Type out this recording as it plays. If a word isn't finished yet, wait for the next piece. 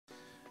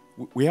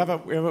We have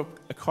a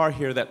car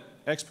here that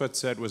experts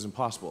said was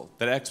impossible,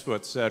 that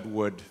experts said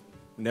would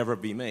never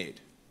be made.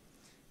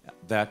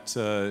 That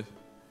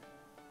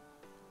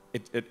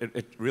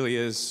it really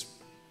is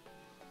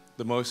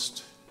the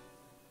most.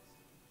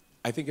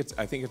 I think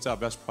it's our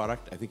best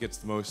product. I think it's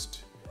the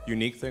most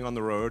unique thing on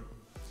the road.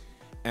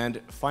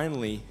 And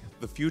finally,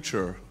 the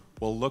future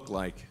will look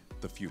like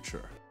the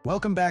future.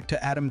 Welcome back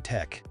to Atom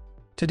Tech.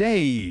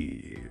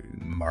 Today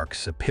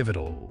marks a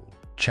pivotal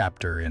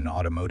chapter in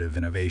automotive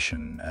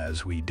innovation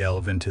as we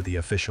delve into the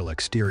official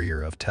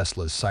exterior of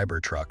Tesla's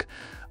Cybertruck,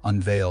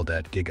 unveiled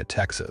at Giga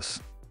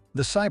Texas.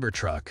 The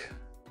Cybertruck,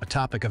 a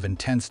topic of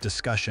intense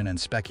discussion and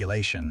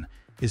speculation,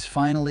 is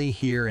finally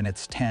here in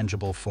its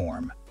tangible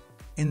form.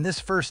 In this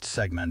first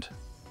segment,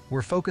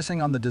 we're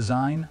focusing on the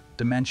design,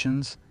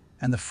 dimensions,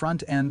 and the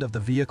front end of the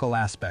vehicle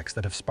aspects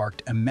that have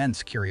sparked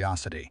immense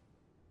curiosity.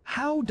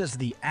 How does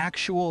the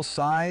actual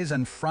size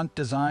and front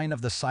design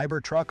of the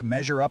Cybertruck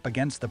measure up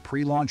against the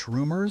pre-launch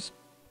rumors?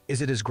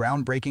 Is it as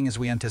groundbreaking as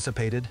we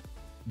anticipated?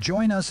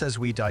 Join us as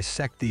we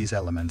dissect these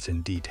elements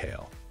in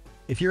detail.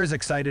 If you're as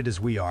excited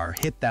as we are,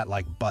 hit that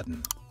like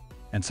button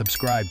and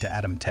subscribe to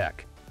Atom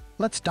Tech.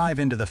 Let's dive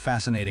into the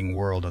fascinating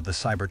world of the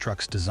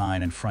Cybertruck's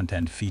design and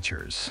front-end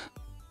features.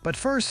 But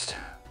first,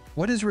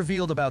 what is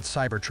revealed about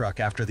Cybertruck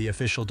after the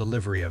official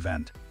delivery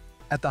event?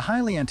 At the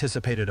highly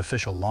anticipated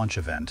official launch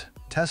event,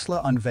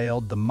 Tesla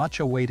unveiled the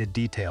much-awaited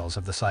details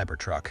of the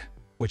Cybertruck,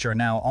 which are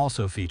now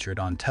also featured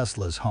on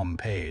Tesla's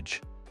homepage.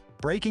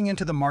 Breaking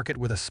into the market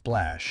with a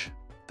splash,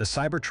 the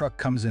Cybertruck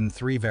comes in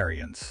 3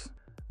 variants.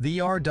 The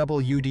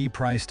RWD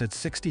priced at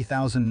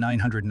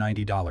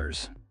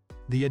 $60,990,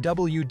 the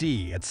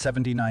WD at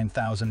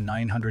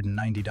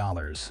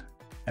 $79,990,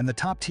 and the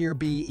top-tier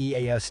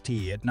BEAST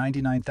at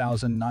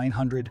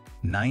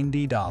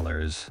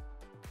 $99,990.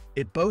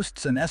 It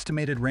boasts an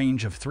estimated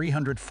range of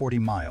 340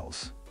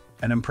 miles,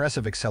 an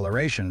impressive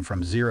acceleration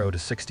from 0 to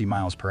 60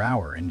 miles per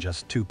hour in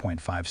just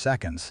 2.5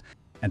 seconds,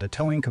 and a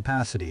towing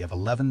capacity of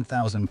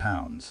 11,000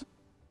 pounds.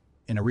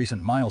 In a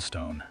recent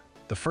milestone,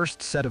 the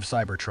first set of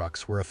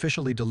Cybertrucks were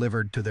officially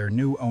delivered to their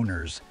new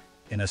owners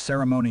in a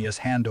ceremonious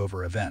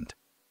handover event.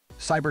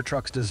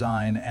 Cybertruck's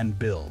design and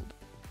build.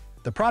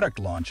 The product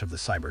launch of the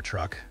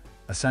Cybertruck,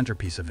 a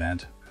centerpiece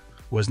event,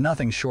 was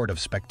nothing short of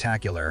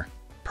spectacular,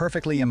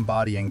 perfectly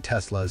embodying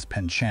Tesla's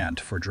penchant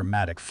for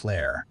dramatic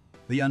flair.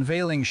 The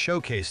unveiling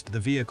showcased the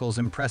vehicle's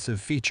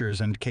impressive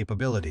features and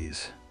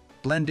capabilities,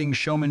 blending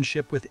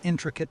showmanship with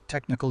intricate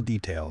technical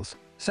details.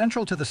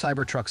 Central to the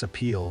Cybertruck's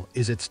appeal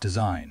is its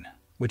design,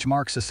 which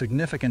marks a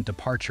significant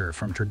departure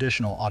from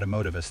traditional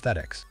automotive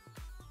aesthetics.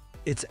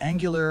 Its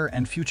angular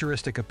and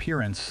futuristic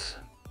appearance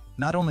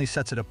not only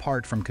sets it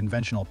apart from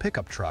conventional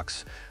pickup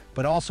trucks,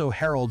 but also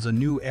heralds a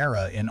new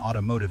era in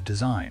automotive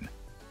design.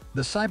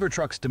 The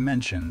Cybertruck's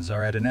dimensions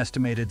are at an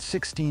estimated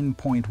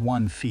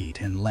 16.1 feet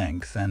in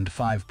length and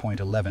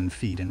 5.11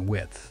 feet in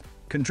width,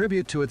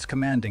 contribute to its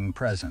commanding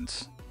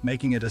presence,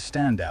 making it a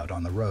standout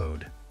on the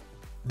road.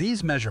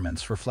 These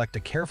measurements reflect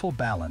a careful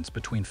balance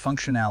between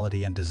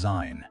functionality and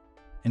design,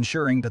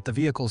 ensuring that the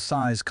vehicle's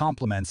size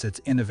complements its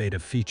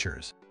innovative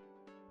features.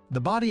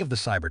 The body of the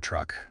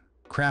Cybertruck,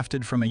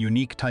 crafted from a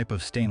unique type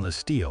of stainless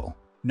steel,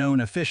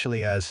 known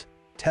officially as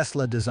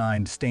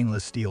Tesla-designed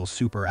stainless steel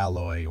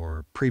superalloy,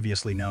 or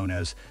previously known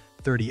as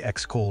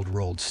 30X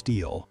cold-rolled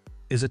steel,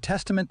 is a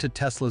testament to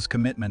Tesla's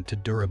commitment to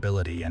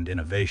durability and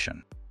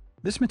innovation.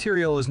 This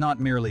material is not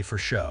merely for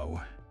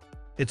show.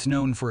 It's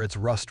known for its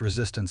rust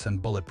resistance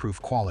and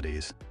bulletproof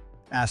qualities,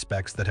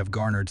 aspects that have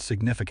garnered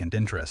significant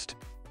interest.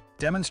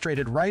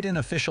 Demonstrated right in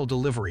official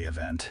delivery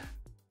event,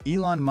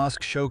 Elon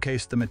Musk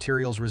showcased the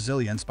material's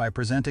resilience by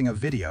presenting a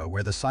video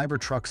where the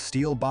Cybertruck's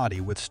steel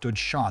body withstood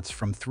shots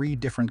from 3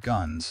 different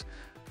guns,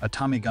 a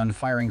Tommy gun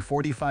firing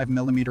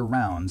 45mm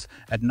rounds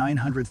at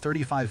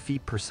 935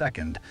 feet per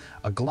second,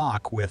 a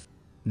Glock with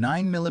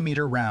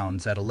 9mm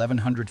rounds at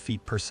 1100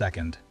 feet per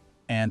second,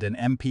 and an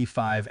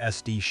MP5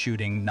 SD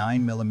shooting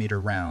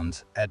 9mm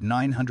rounds at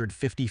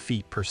 950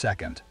 feet per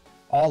second,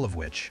 all of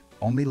which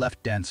only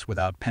left dents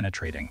without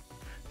penetrating.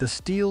 The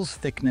steel's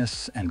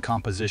thickness and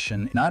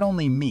composition not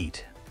only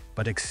meet,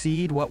 but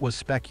exceed what was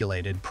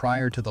speculated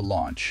prior to the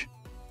launch.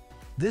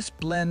 This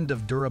blend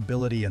of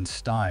durability and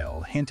style,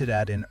 hinted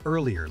at in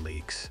earlier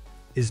leaks,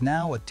 is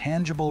now a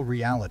tangible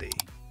reality,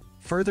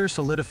 further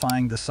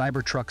solidifying the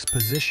Cybertruck's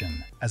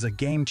position as a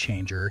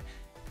game-changer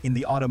in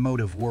the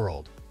automotive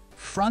world.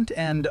 Front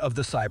end of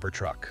the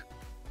Cybertruck.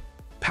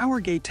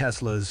 PowerGate.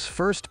 Tesla's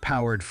first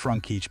powered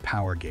front-key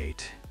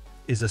PowerGate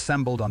is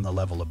assembled on the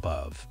level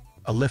above.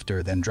 A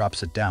lifter then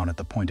drops it down at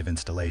the point of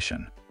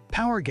installation.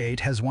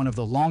 PowerGate has one of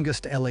the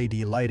longest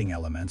LED lighting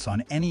elements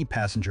on any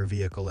passenger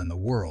vehicle in the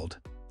world,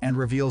 and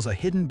reveals a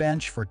hidden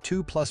bench for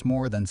 2 plus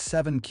more than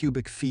 7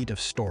 cubic feet of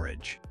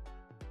storage.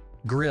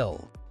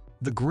 Grille.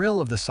 The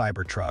grille of the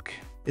Cybertruck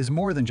is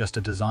more than just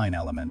a design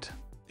element.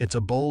 It's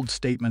a bold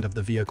statement of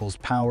the vehicle's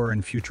power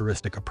and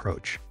futuristic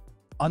approach.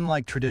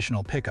 Unlike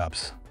traditional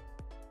pickups,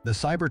 the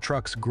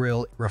Cybertruck's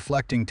grille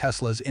reflecting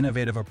Tesla's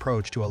innovative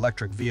approach to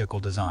electric vehicle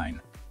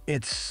design.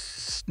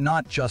 It's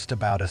not just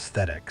about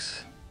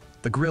aesthetics.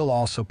 The grille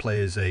also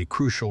plays a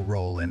crucial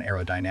role in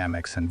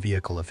aerodynamics and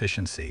vehicle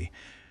efficiency,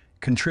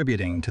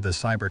 contributing to the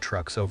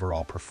Cybertruck's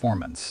overall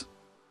performance.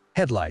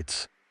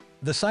 Headlights.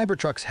 The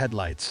Cybertruck's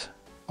headlights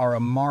are a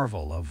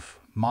marvel of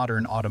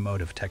modern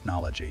automotive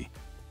technology,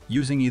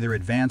 using either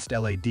advanced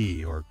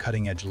LED or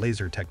cutting-edge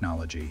laser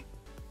technology.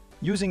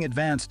 Using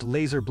advanced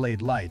laser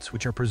blade lights,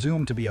 which are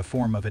presumed to be a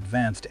form of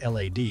advanced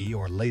LED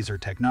or laser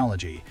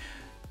technology,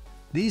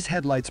 these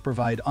headlights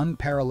provide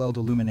unparalleled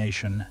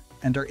illumination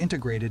and are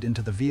integrated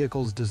into the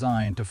vehicle's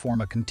design to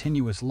form a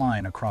continuous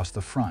line across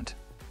the front,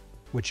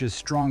 which is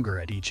stronger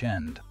at each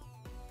end.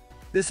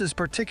 This is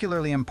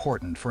particularly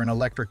important for an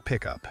electric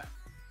pickup,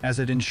 as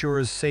it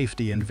ensures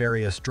safety in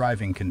various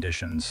driving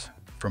conditions,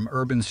 from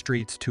urban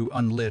streets to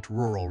unlit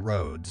rural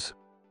roads.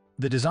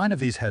 The design of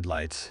these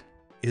headlights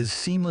is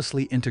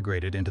seamlessly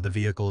integrated into the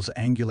vehicle's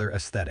angular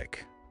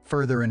aesthetic,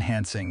 further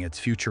enhancing its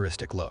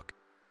futuristic look.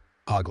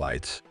 Fog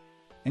lights.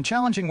 In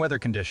challenging weather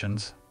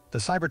conditions, the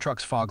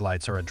Cybertruck's fog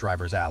lights are a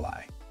driver's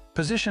ally.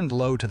 Positioned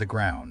low to the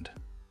ground,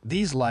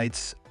 these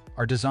lights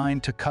are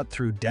designed to cut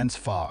through dense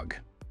fog,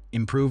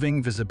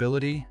 improving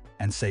visibility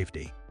and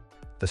safety.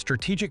 The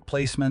strategic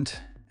placement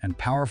and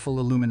powerful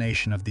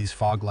illumination of these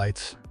fog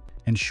lights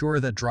ensure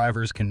that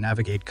drivers can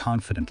navigate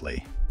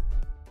confidently,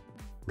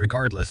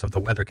 regardless of the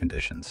weather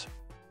conditions.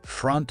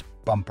 Front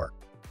bumper.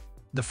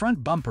 The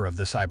front bumper of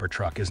the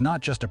Cybertruck is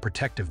not just a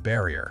protective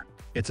barrier,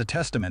 it's a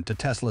testament to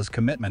Tesla's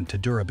commitment to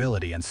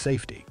durability and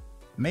safety.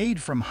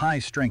 Made from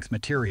high-strength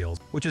materials,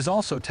 which is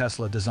also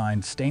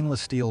Tesla-designed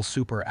stainless steel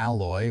super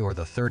alloy or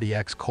the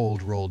 30X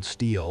cold-rolled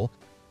steel,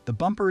 the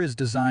bumper is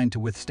designed to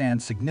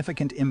withstand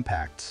significant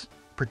impacts,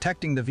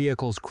 protecting the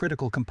vehicle's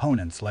critical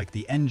components like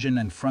the engine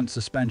and front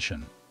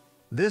suspension.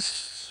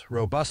 This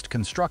robust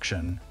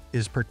construction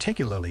is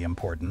particularly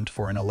important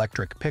for an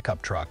electric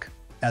pickup truck,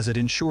 as it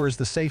ensures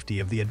the safety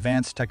of the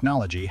advanced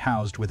technology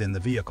housed within the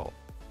vehicle.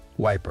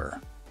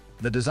 Wiper.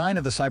 The design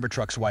of the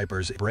Cybertruck's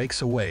wipers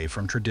breaks away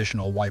from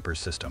traditional wiper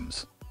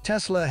systems.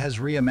 Tesla has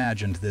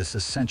reimagined this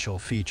essential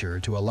feature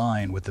to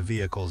align with the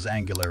vehicle's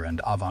angular and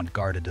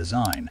avant-garde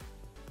design.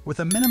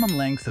 With a minimum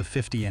length of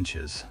 50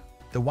 inches,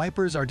 the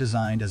wipers are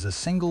designed as a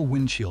single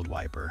windshield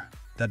wiper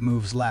that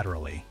moves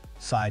laterally,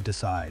 side to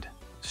side,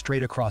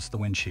 straight across the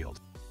windshield.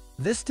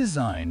 This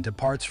design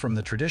departs from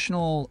the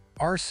traditional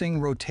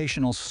arcing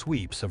rotational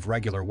sweeps of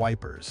regular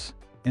wipers,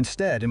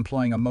 instead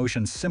employing a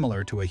motion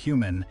similar to a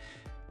human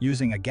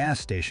using a gas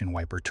station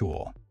wiper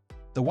tool.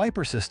 The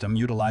wiper system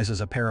utilizes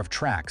a pair of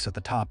tracks at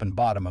the top and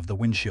bottom of the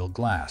windshield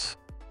glass,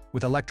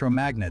 with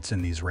electromagnets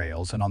in these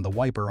rails and on the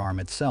wiper arm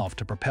itself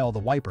to propel the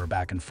wiper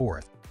back and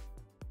forth.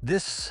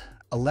 This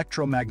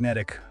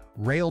electromagnetic,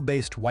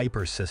 rail-based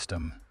wiper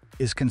system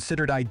is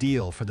considered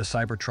ideal for the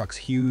Cybertruck's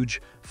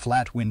huge,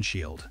 flat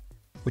windshield,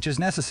 which is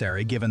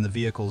necessary given the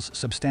vehicle's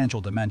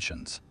substantial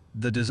dimensions.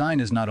 The design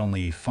is not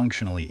only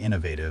functionally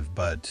innovative,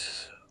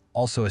 but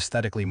also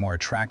aesthetically more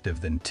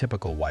attractive than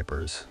typical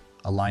wipers,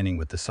 aligning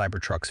with the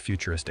Cybertruck's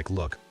futuristic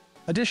look.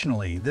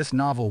 Additionally, this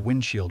novel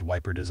windshield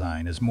wiper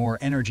design is more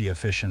energy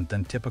efficient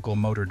than typical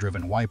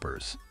motor-driven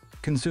wipers,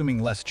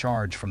 consuming less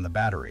charge from the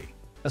battery,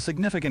 a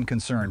significant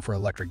concern for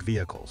electric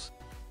vehicles.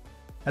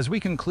 As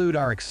we conclude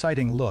our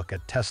exciting look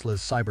at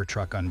Tesla's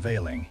Cybertruck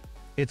unveiling,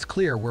 it's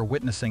clear we're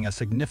witnessing a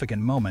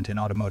significant moment in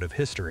automotive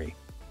history.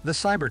 The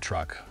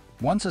Cybertruck,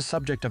 once a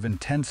subject of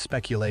intense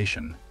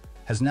speculation,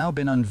 has now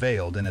been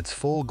unveiled in its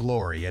full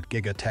glory at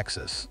Giga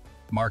Texas,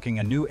 marking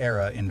a new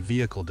era in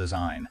vehicle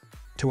design.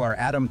 To our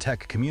Atom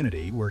Tech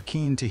community, we're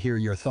keen to hear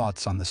your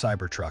thoughts on the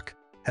Cybertruck.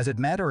 Has it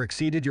met or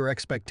exceeded your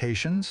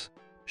expectations?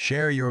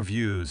 Share your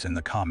views in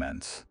the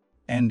comments.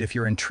 And if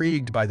you're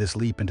intrigued by this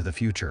leap into the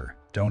future,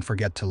 don't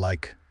forget to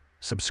like,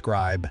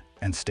 subscribe,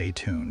 and stay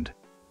tuned.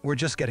 We're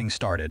just getting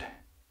started,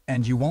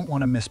 and you won't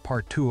want to miss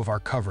part 2 of our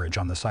coverage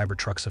on the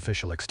Cybertruck's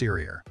official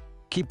exterior.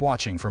 Keep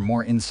watching for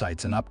more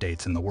insights and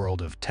updates in the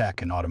world of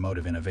tech and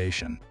automotive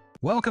innovation.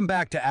 Welcome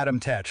back to Atom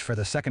Tech for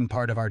the second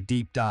part of our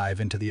deep dive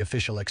into the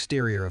official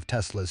exterior of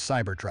Tesla's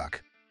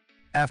Cybertruck.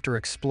 After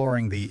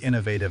exploring the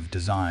innovative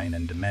design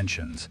and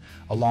dimensions,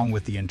 along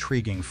with the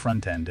intriguing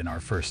front end in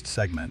our first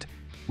segment,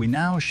 we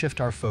now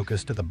shift our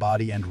focus to the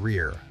body and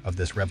rear of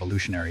this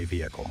revolutionary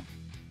vehicle.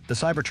 The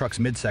Cybertruck's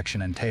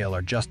midsection and tail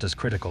are just as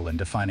critical in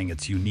defining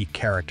its unique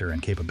character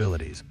and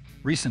capabilities.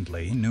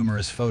 Recently,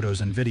 numerous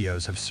photos and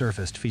videos have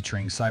surfaced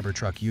featuring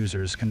Cybertruck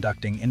users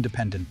conducting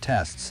independent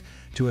tests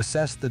to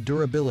assess the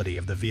durability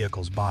of the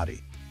vehicle's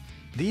body.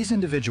 These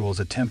individuals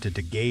attempted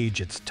to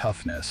gauge its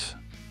toughness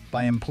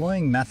by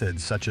employing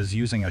methods such as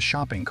using a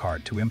shopping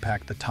cart to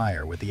impact the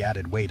tire with the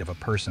added weight of a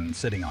person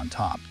sitting on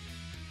top.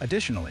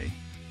 Additionally,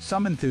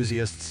 some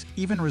enthusiasts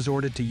even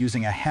resorted to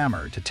using a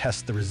hammer to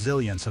test the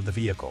resilience of the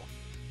vehicle.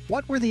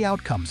 What were the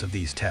outcomes of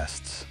these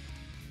tests?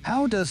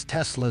 How does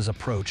Tesla's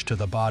approach to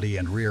the body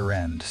and rear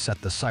end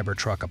set the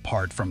Cybertruck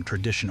apart from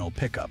traditional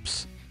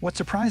pickups? What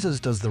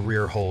surprises does the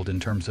rear hold in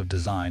terms of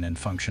design and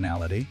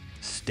functionality?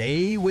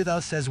 Stay with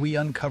us as we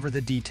uncover the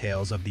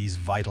details of these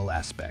vital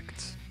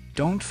aspects.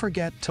 Don't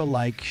forget to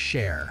like,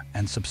 share,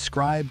 and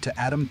subscribe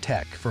to Atom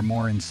Tech for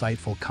more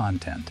insightful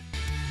content.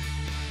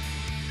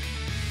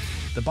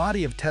 The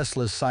body of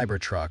Tesla's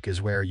Cybertruck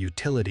is where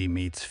utility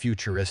meets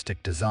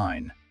futuristic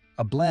design,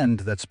 a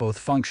blend that's both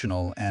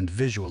functional and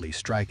visually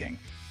striking.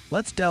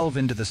 Let's delve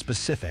into the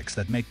specifics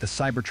that make the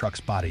Cybertruck's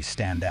body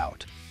stand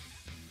out.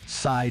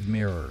 Side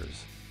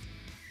mirrors.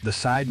 The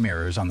side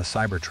mirrors on the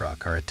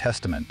Cybertruck are a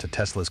testament to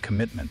Tesla's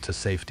commitment to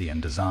safety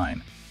and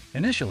design.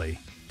 Initially,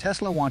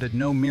 Tesla wanted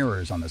no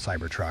mirrors on the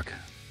Cybertruck,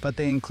 but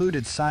they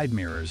included side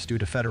mirrors due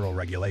to federal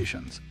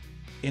regulations.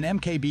 In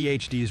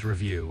MKBHD's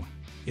review,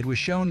 it was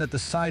shown that the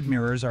side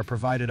mirrors are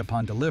provided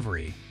upon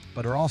delivery,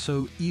 but are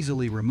also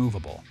easily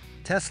removable.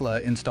 Tesla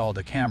installed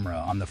a camera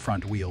on the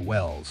front wheel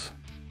wells,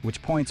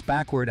 which points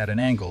backward at an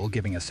angle,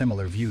 giving a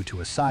similar view to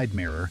a side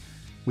mirror,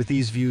 with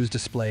these views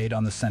displayed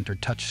on the center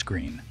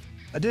touchscreen.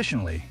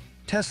 Additionally,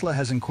 Tesla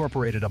has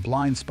incorporated a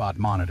blind spot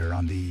monitor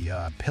on the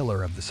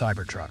pillar of the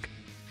Cybertruck.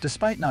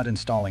 Despite not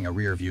installing a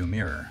rear-view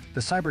mirror, the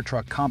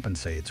Cybertruck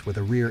compensates with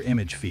a rear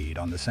image feed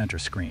on the center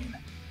screen,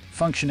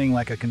 functioning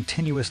like a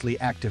continuously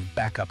active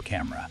backup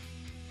camera.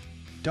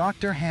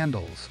 Doctor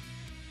handles.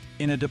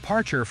 In a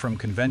departure from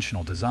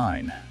conventional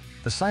design,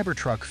 the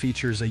Cybertruck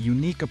features a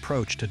unique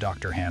approach to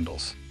doctor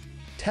handles.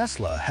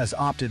 Tesla has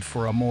opted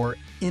for a more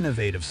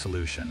innovative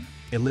solution,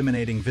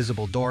 eliminating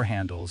visible door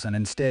handles and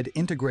instead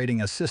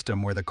integrating a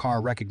system where the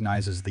car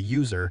recognizes the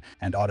user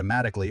and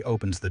automatically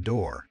opens the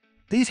door.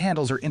 These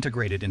handles are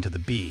integrated into the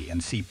B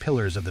and C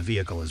pillars of the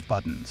vehicle as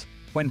buttons.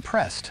 When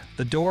pressed,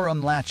 the door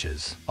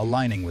unlatches,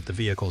 aligning with the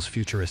vehicle's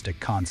futuristic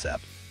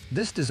concept.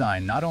 This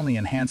design not only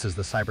enhances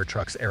the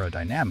Cybertruck's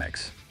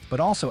aerodynamics, but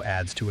also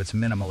adds to its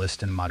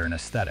minimalist and modern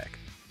aesthetic.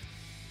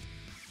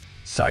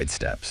 Side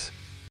steps.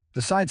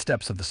 The side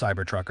steps of the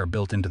Cybertruck are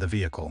built into the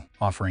vehicle,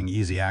 offering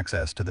easy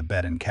access to the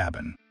bed and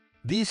cabin.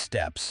 These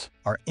steps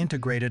are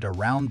integrated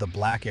around the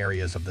black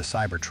areas of the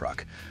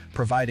Cybertruck,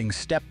 providing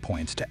step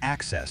points to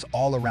access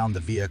all around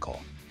the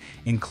vehicle,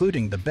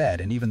 including the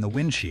bed and even the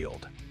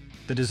windshield.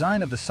 The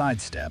design of the side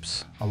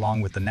steps,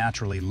 along with the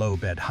naturally low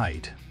bed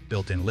height,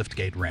 built-in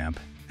liftgate ramp,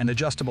 and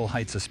adjustable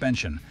height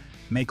suspension,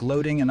 make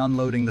loading and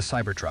unloading the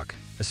Cybertruck,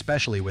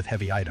 especially with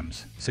heavy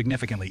items,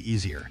 significantly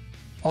easier.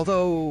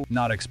 Although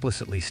not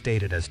explicitly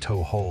stated as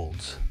tow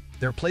holds,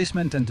 their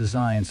placement and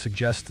design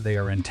suggest they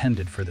are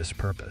intended for this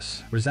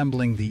purpose,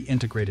 resembling the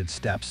integrated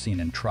steps seen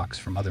in trucks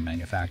from other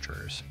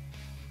manufacturers.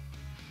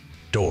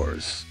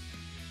 Doors.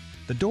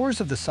 The doors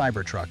of the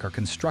Cybertruck are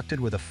constructed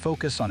with a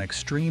focus on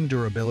extreme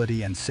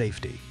durability and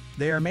safety.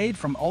 They are made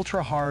from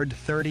ultra-hard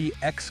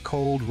 30X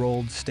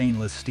cold-rolled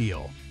stainless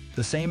steel,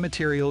 the same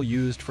material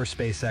used for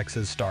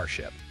SpaceX's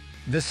Starship.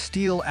 This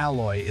steel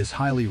alloy is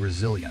highly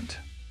resilient,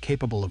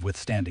 capable of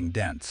withstanding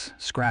dents,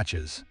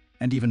 scratches,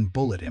 and even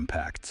bullet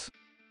impacts.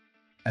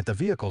 At the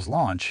vehicle's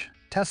launch,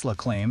 Tesla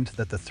claimed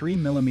that the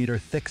 3mm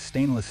thick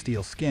stainless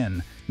steel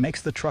skin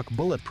makes the truck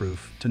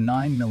bulletproof to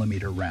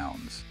 9mm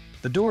rounds.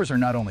 The doors are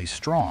not only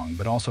strong,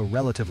 but also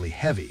relatively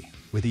heavy,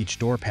 with each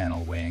door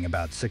panel weighing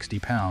about 60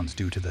 pounds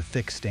due to the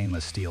thick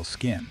stainless steel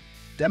skin.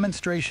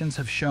 Demonstrations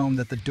have shown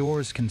that the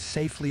doors can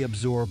safely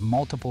absorb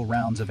multiple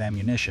rounds of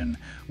ammunition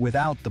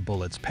without the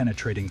bullets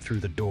penetrating through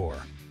the door.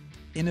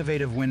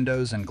 Innovative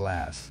windows and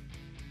glass.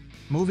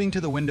 Moving to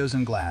the windows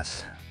and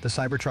glass, the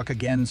Cybertruck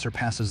again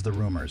surpasses the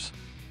rumors.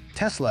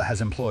 Tesla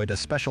has employed a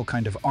special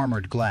kind of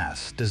armored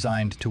glass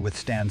designed to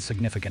withstand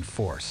significant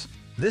force.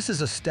 This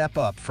is a step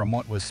up from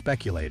what was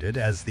speculated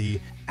as the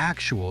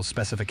actual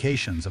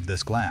specifications of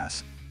this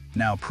glass,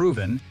 now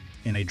proven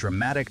in a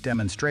dramatic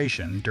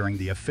demonstration during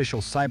the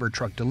official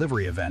Cybertruck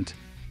delivery event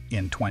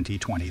in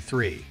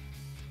 2023,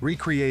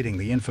 recreating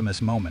the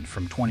infamous moment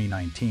from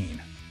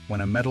 2019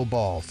 when a metal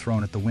ball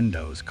thrown at the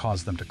windows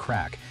caused them to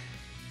crack.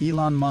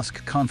 Elon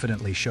Musk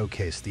confidently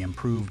showcased the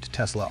improved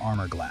Tesla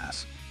armor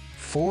glass.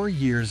 4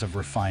 years of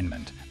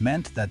refinement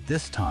meant that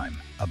this time,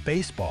 a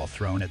baseball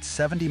thrown at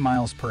 70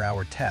 miles per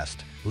hour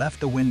test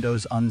left the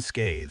windows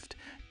unscathed,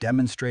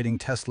 demonstrating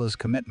Tesla's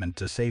commitment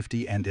to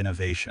safety and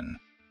innovation.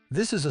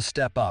 This is a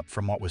step up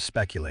from what was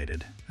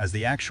speculated, as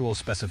the actual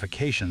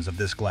specifications of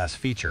this glass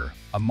feature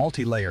a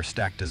multi-layer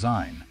stack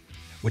design,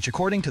 which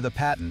according to the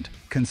patent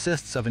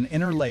consists of an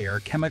inner layer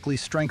chemically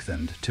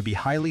strengthened to be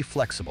highly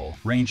flexible,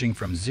 ranging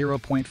from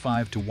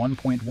 0.5 to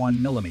 1.1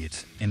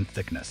 millimeters in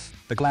thickness.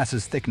 The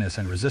glass's thickness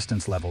and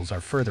resistance levels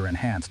are further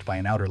enhanced by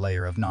an outer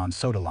layer of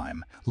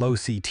non-sodalime, low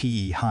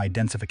CTE high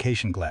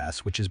densification glass,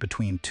 which is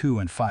between 2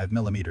 and 5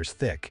 millimeters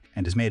thick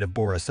and is made of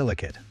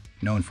borosilicate,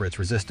 known for its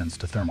resistance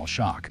to thermal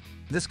shock.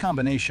 This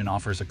combination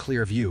offers a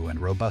clear view and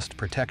robust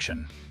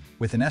protection,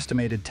 with an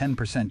estimated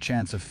 10%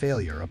 chance of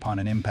failure upon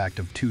an impact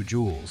of 2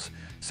 joules,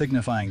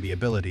 signifying the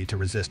ability to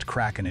resist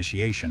crack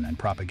initiation and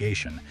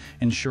propagation,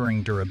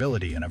 ensuring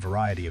durability in a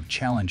variety of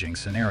challenging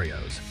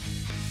scenarios.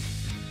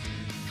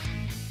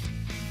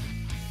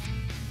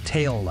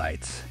 Tail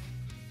lights.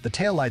 The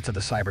taillights of the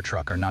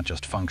Cybertruck are not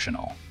just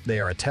functional, they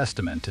are a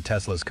testament to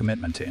Tesla's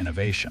commitment to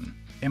innovation.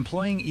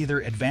 Employing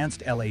either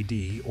advanced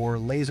LED or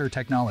laser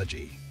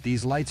technology,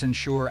 these lights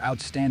ensure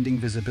outstanding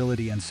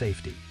visibility and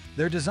safety.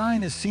 Their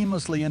design is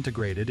seamlessly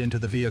integrated into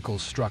the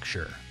vehicle's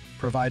structure,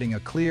 providing a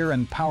clear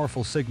and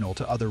powerful signal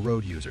to other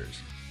road users.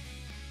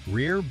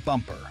 Rear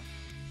bumper.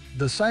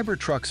 The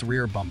Cybertruck's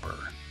rear bumper,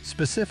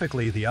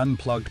 specifically the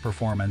unplugged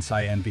performance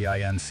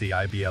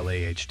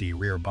INVINC-IBLA-HD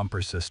rear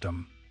bumper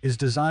system, is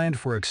designed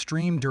for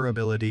extreme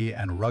durability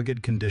and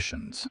rugged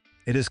conditions.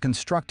 It is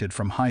constructed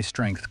from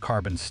high-strength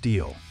carbon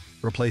steel,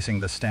 replacing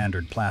the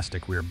standard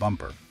plastic rear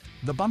bumper.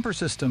 The bumper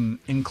system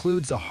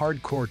includes a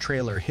hardcore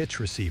trailer hitch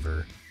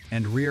receiver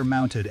and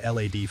rear-mounted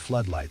LED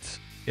floodlights.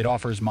 It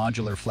offers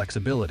modular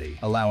flexibility,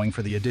 allowing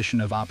for the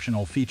addition of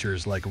optional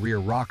features like rear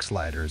rock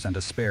sliders and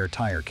a spare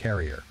tire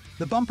carrier.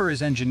 The bumper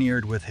is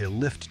engineered with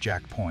lift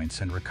jack points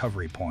and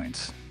recovery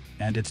points,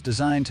 and it's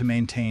designed to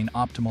maintain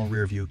optimal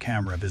rear-view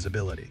camera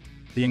visibility.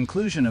 The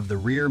inclusion of the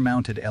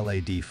rear-mounted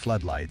LED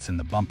floodlights in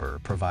the bumper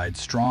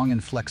provides strong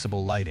and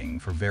flexible lighting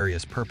for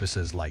various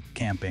purposes like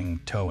camping,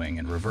 towing,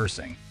 and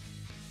reversing.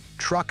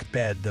 Truck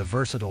bed, the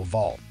versatile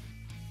vault.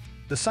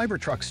 The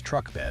Cybertruck's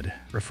truck bed,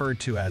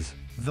 referred to as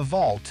the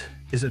vault,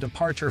 is a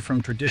departure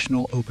from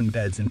traditional open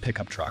beds in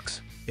pickup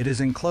trucks. It is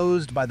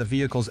enclosed by the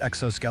vehicle's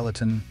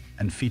exoskeleton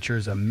and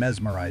features a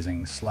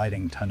mesmerizing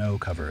sliding tonneau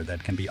cover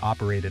that can be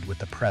operated with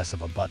the press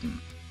of a button.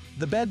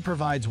 The bed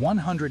provides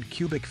 100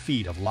 cubic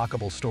feet of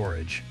lockable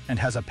storage and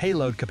has a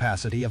payload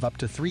capacity of up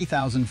to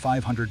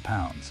 3,500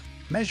 pounds.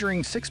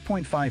 Measuring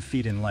 6.5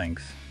 feet in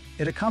length,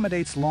 it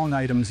accommodates long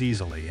items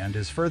easily and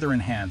is further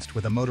enhanced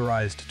with a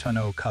motorized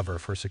tonneau cover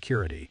for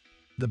security.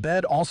 The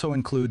bed also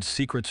includes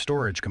secret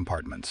storage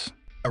compartments,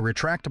 a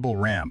retractable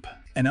ramp,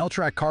 an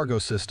L-track cargo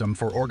system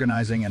for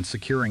organizing and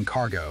securing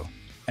cargo,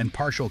 and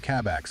partial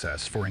cab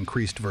access for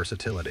increased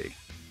versatility.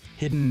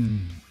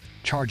 Hidden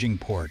charging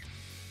port.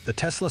 The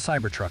Tesla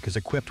Cybertruck is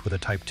equipped with a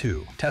Type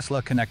 2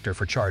 Tesla connector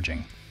for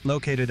charging,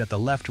 located at the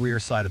left rear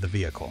side of the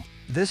vehicle.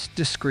 This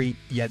discreet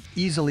yet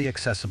easily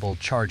accessible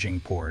charging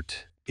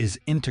port is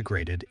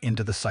integrated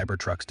into the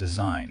Cybertruck's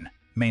design,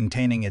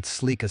 maintaining its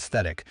sleek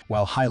aesthetic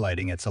while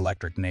highlighting its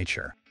electric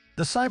nature.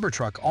 The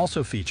Cybertruck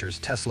also features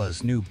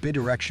Tesla's new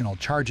bidirectional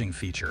charging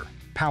feature,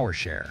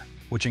 PowerShare,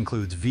 which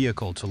includes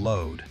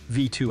vehicle-to-load,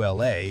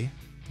 V2LA,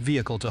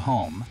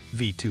 vehicle-to-home,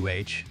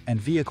 V2H, and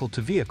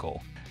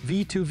vehicle-to-vehicle,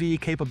 V2V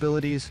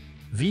capabilities.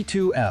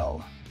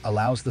 V2L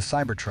allows the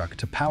Cybertruck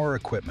to power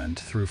equipment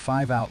through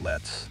 5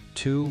 outlets,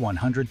 2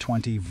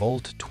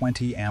 120-volt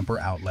 20-ampere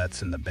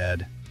outlets in the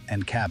bed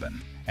and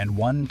cabin, and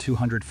 1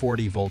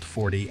 240-volt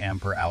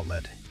 40-ampere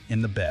outlet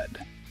in the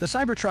bed. The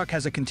Cybertruck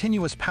has a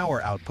continuous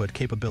power output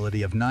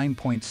capability of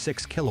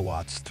 9.6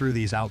 kilowatts through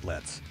these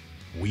outlets.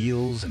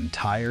 Wheels and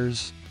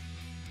tires.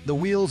 The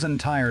wheels and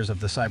tires of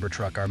the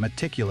Cybertruck are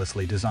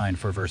meticulously designed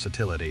for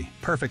versatility,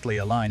 perfectly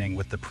aligning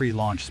with the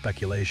pre-launch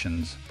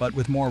speculations, but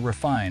with more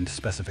refined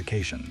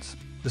specifications.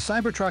 The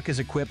Cybertruck is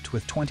equipped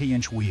with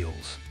 20-inch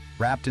wheels,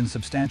 wrapped in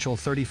substantial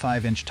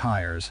 35-inch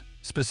tires,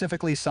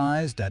 specifically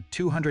sized at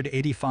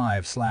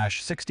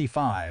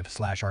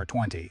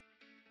 285/65/R20.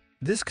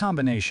 This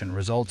combination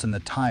results in the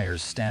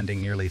tires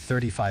standing nearly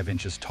 35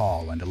 inches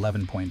tall and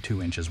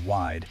 11.2 inches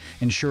wide,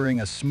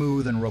 ensuring a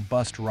smooth and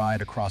robust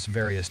ride across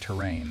various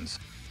terrains.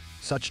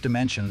 Such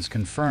dimensions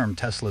confirm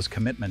Tesla's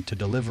commitment to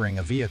delivering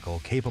a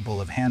vehicle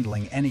capable of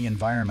handling any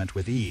environment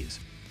with ease.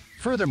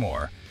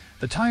 Furthermore,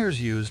 the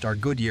tires used are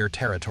Goodyear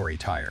Territory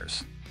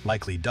tires,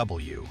 likely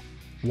W,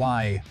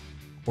 Y,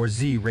 or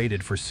Z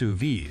rated for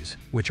SUVs,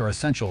 which are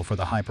essential for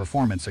the high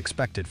performance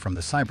expected from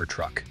the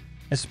Cybertruck,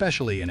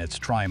 especially in its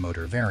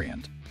tri-motor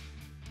variant.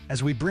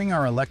 As we bring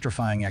our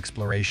electrifying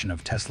exploration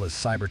of Tesla's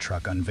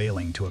Cybertruck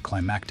unveiling to a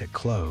climactic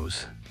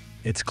close,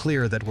 it's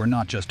clear that we're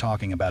not just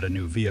talking about a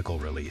new vehicle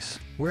release.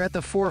 We're at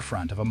the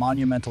forefront of a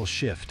monumental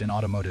shift in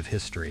automotive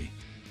history.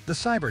 The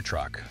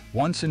Cybertruck,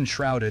 once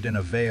enshrouded in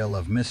a veil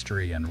of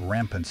mystery and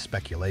rampant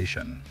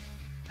speculation,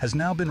 has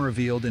now been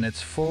revealed in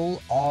its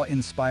full,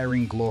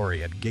 awe-inspiring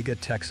glory at Giga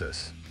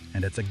Texas,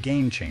 and it's a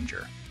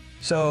game-changer.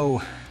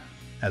 So,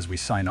 as we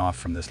sign off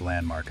from this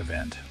landmark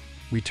event,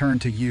 we turn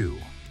to you,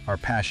 our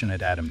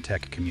passionate Atom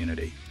Tech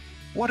community.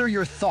 What are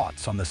your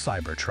thoughts on the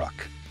Cybertruck?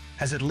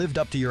 Has it lived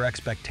up to your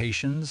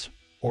expectations,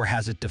 or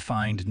has it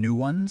defined new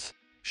ones?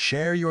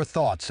 Share your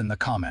thoughts in the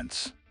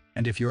comments.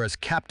 And if you're as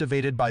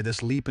captivated by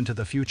this leap into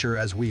the future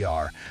as we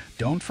are,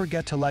 don't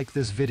forget to like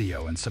this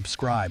video and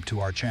subscribe to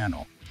our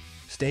channel.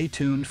 Stay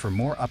tuned for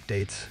more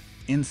updates,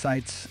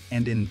 insights,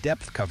 and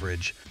in-depth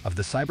coverage of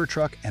the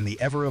Cybertruck and the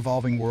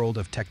ever-evolving world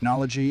of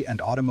technology and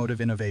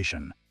automotive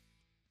innovation.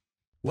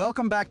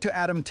 Welcome back to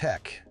Atom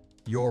Tech,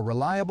 your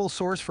reliable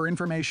source for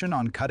information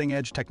on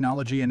cutting-edge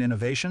technology and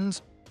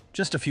innovations.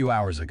 Just a few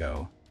hours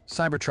ago,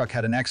 Cybertruck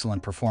had an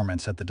excellent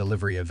performance at the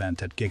delivery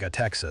event at Giga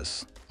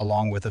Texas,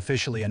 along with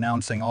officially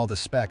announcing all the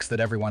specs that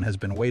everyone has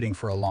been waiting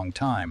for a long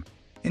time.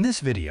 In this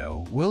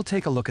video, we'll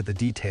take a look at the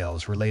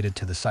details related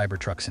to the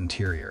Cybertruck's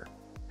interior.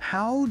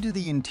 How do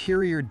the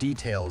interior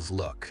details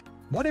look?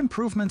 What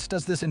improvements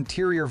does this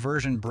interior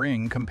version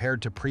bring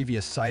compared to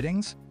previous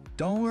sightings?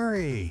 Don't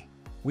worry,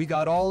 we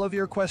got all of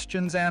your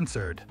questions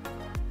answered.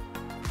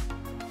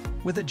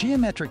 With a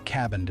geometric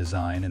cabin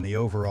design in the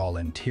overall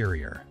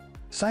interior,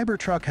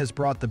 Cybertruck has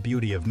brought the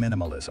beauty of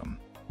minimalism.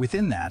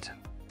 Within that,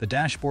 the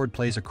dashboard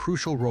plays a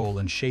crucial role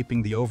in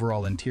shaping the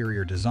overall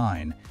interior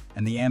design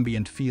and the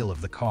ambient feel of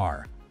the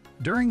car.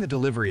 During the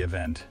delivery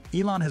event,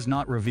 Elon has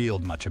not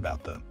revealed much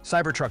about the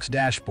Cybertruck's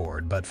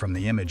dashboard, but from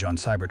the image on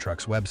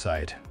Cybertruck's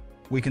website,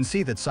 we can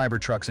see that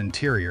Cybertruck's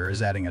interior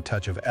is adding a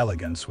touch of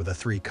elegance with the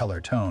 3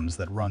 color tones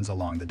that runs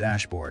along the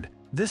dashboard.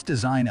 This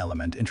design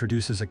element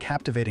introduces a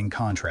captivating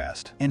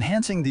contrast,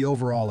 enhancing the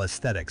overall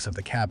aesthetics of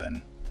the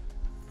cabin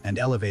and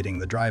elevating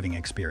the driving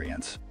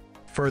experience,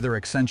 further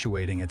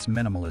accentuating its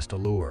minimalist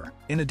allure.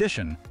 In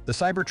addition, the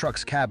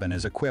Cybertruck's cabin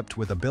is equipped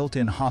with a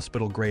built-in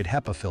hospital-grade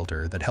HEPA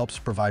filter that helps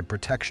provide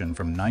protection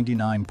from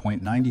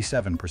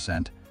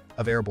 99.97%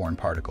 of airborne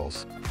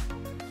particles.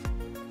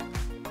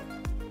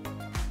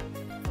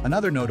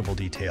 Another notable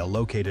detail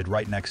located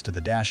right next to the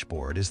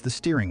dashboard is the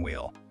steering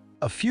wheel,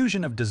 a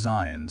fusion of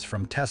designs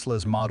from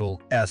Tesla's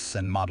Model S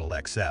and Model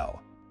XL.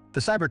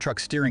 The Cybertruck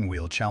steering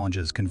wheel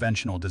challenges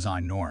conventional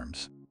design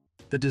norms.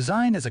 The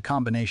design is a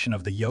combination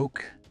of the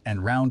yoke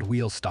and round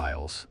wheel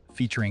styles,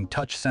 featuring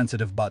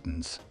touch-sensitive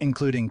buttons,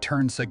 including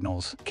turn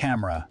signals,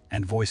 camera,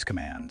 and voice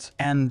commands,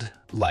 and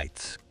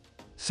lights.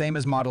 Same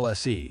as Model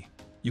SE,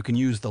 you can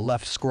use the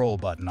left scroll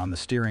button on the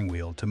steering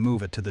wheel to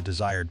move it to the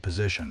desired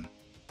position.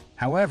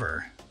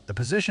 However, the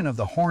position of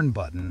the horn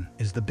button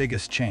is the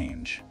biggest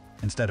change.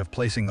 Instead of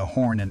placing the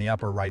horn in the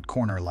upper right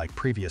corner like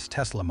previous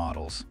Tesla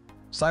models,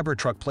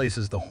 Cybertruck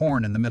places the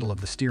horn in the middle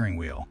of the steering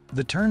wheel.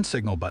 The turn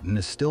signal button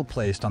is still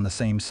placed on the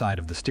same side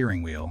of the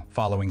steering wheel,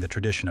 following the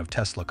tradition of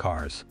Tesla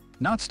cars.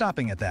 Not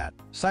stopping at that,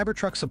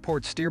 Cybertruck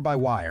supports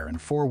steer-by-wire and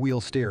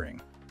 4-wheel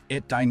steering.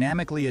 It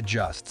dynamically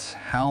adjusts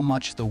how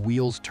much the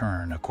wheels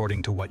turn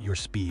according to what your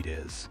speed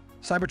is.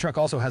 Cybertruck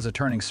also has a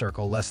turning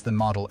circle less than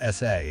Model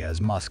SA, as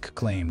Musk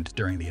claimed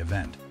during the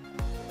event.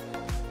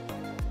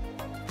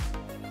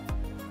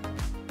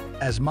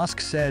 As Musk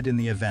said in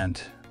the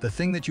event, the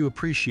thing that you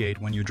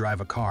appreciate when you drive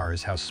a car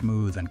is how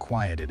smooth and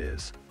quiet it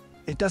is.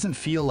 It doesn't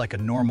feel like a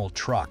normal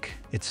truck.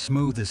 It's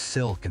smooth as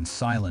silk and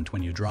silent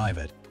when you drive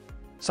it.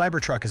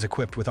 Cybertruck is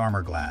equipped with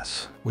armor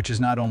glass, which is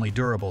not only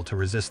durable to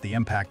resist the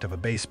impact of a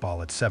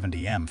baseball at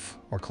 70 mph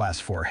or Class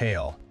 4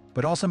 hail,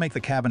 but also make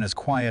the cabin as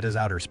quiet as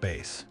outer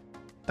space.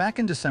 Back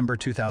in December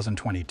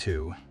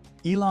 2022,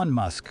 Elon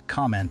Musk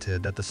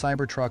commented that the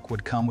Cybertruck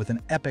would come with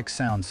an epic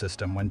sound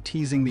system when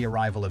teasing the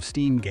arrival of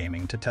Steam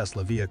gaming to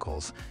Tesla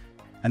vehicles,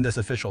 and this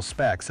official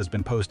specs has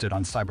been posted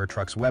on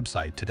Cybertruck's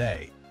website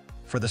today.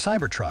 For the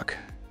Cybertruck,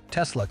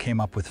 Tesla came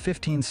up with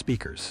 15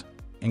 speakers,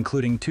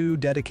 including 2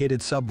 dedicated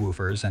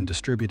subwoofers and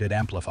distributed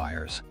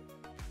amplifiers.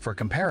 For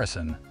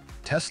comparison,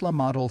 Tesla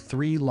Model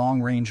 3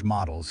 long-range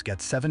models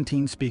get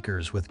 17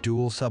 speakers with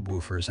dual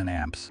subwoofers and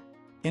amps.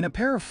 In a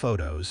pair of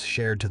photos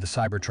shared to the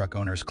Cybertruck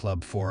Owners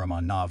Club forum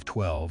on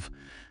Nav12,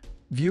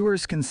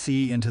 viewers can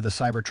see into the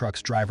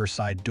Cybertruck's driver's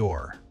side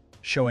door,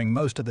 showing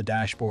most of the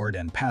dashboard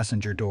and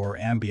passenger door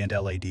ambient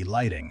LED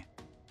lighting.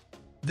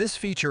 This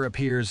feature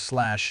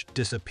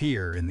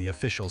appears/disappear in the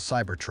official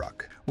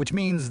Cybertruck, which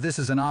means this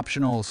is an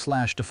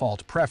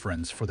optional/default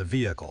preference for the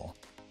vehicle.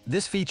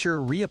 This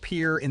feature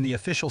reappear in the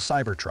official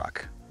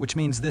Cybertruck, which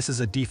means this is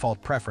a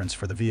default preference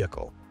for the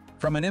vehicle.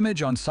 From an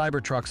image on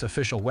Cybertruck's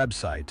official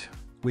website,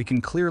 we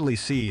can clearly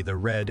see the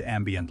red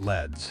ambient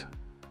LEDs,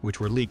 which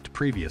were leaked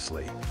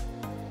previously.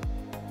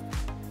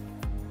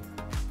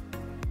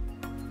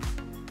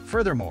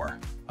 Furthermore,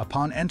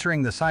 upon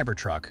entering the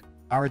Cybertruck,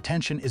 our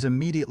attention is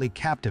immediately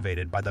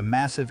captivated by the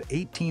massive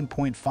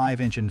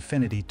 18.5-inch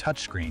Infinity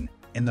touchscreen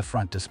in the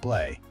front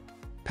display.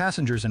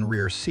 Passengers and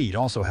rear seat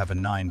also have a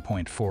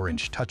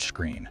 9.4-inch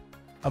touchscreen,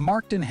 a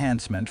marked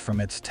enhancement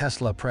from its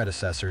Tesla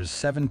predecessor's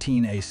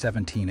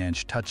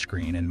 17-inch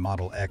touchscreen in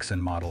Model X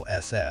and Model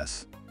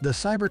SS. The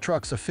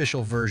Cybertruck's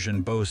official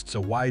version boasts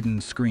a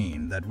widened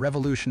screen that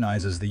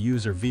revolutionizes the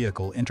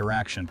user-vehicle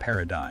interaction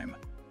paradigm.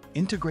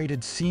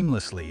 Integrated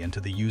seamlessly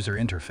into the user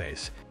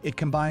interface, it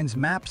combines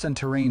maps and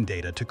terrain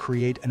data to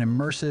create an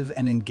immersive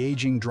and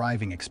engaging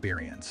driving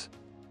experience.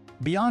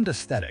 Beyond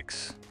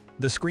aesthetics,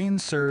 the screen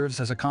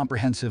serves as a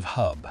comprehensive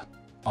hub,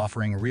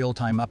 offering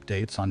real-time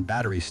updates on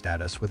battery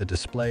status with a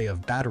display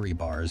of battery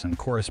bars and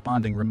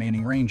corresponding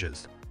remaining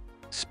ranges.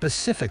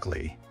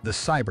 Specifically, the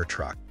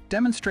Cybertruck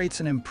demonstrates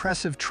an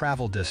impressive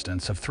travel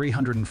distance of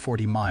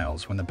 340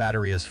 miles when the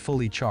battery is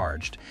fully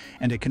charged,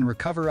 and it can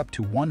recover up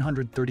to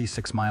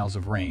 136 miles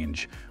of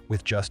range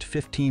with just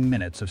 15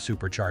 minutes of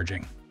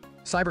supercharging.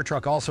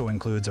 Cybertruck also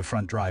includes a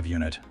front drive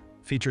unit,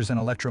 features an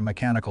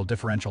electromechanical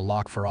differential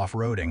lock for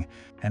off-roading,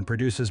 and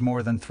produces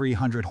more than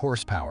 300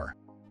 horsepower.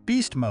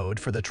 Beast mode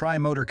for the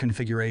tri-motor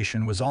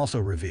configuration was also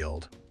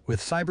revealed,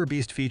 with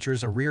CyberBeast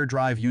features a rear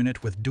drive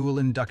unit with dual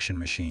induction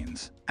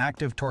machines,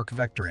 active torque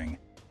vectoring,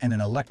 and an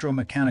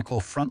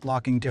electromechanical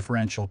front-locking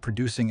differential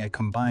producing a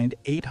combined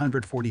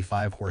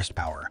 845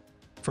 horsepower.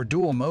 For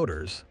dual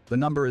motors, the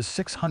number is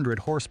 600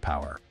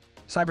 horsepower.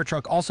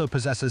 Cybertruck also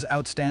possesses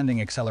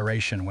outstanding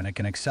acceleration when it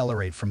can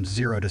accelerate from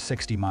 0 to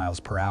 60 miles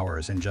per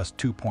hour in just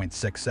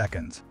 2.6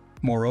 seconds.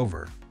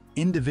 Moreover,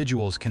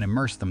 individuals can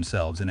immerse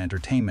themselves in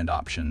entertainment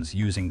options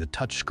using the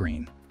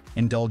touchscreen,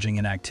 indulging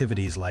in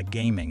activities like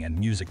gaming and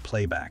music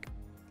playback.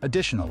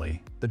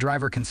 Additionally, the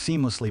driver can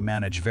seamlessly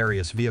manage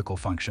various vehicle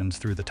functions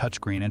through the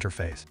touchscreen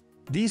interface.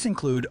 These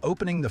include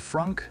opening the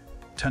frunk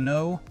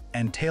tonneau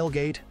and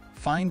tailgate,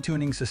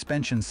 fine-tuning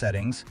suspension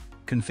settings,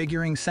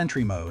 configuring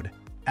Sentry mode,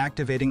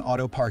 activating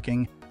auto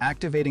parking,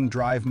 activating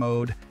drive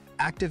mode,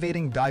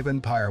 activating dive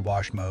tire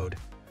wash mode,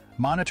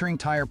 monitoring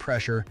tire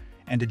pressure,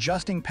 and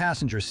adjusting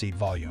passenger seat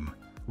volume,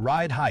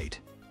 ride height,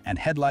 and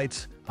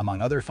headlights,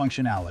 among other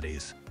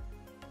functionalities.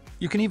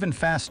 You can even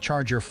fast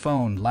charge your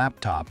phone,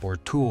 laptop, or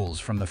tools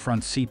from the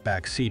front seat,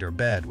 back seat, or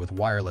bed with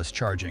wireless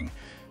charging,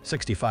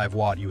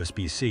 65-watt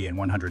USB-C and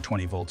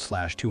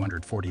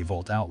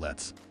 120-volt/240-volt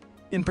outlets.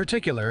 In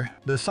particular,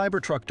 the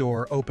Cybertruck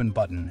door open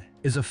button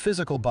is a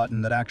physical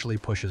button that actually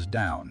pushes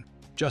down.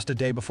 Just a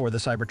day before the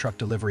Cybertruck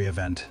delivery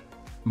event,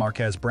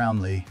 Marques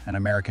Brownlee, an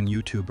American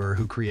YouTuber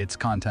who creates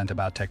content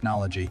about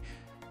technology,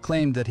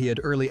 claimed that he had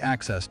early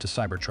access to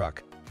Cybertruck.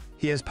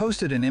 He has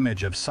posted an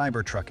image of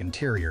Cybertruck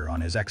interior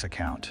on his X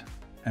account,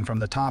 and from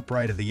the top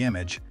right of the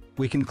image,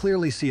 we can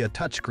clearly see a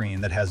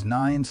touchscreen that has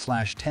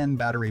 9/10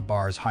 battery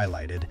bars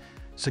highlighted,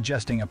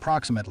 suggesting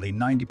approximately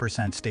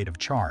 90% state of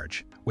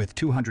charge, with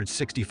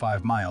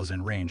 265 miles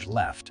in range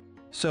left.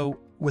 So,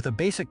 with a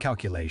basic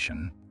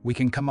calculation, we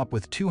can come up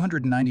with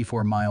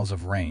 294 miles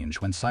of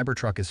range when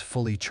Cybertruck is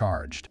fully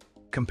charged.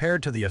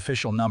 Compared to the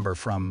official number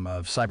from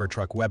the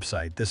Cybertruck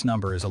website, this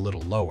number is a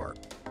little lower.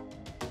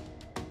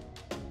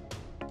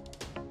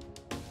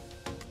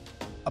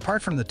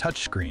 Apart from the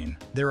touchscreen,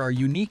 there are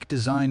unique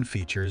design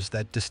features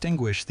that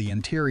distinguish the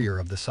interior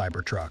of the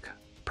Cybertruck,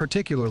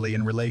 particularly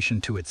in relation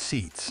to its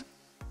seats.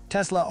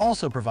 Tesla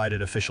also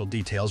provided official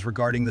details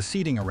regarding the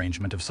seating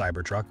arrangement of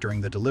Cybertruck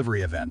during the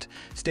delivery event,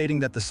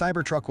 stating that the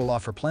Cybertruck will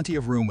offer plenty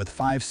of room with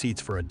 5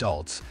 seats for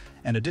adults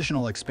and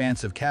additional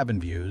expansive cabin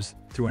views.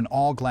 Through an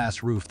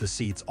all-glass roof, the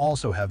seats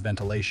also have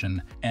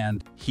ventilation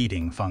and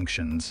heating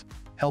functions,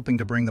 helping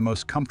to bring the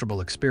most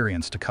comfortable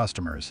experience to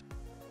customers.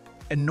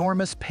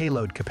 Enormous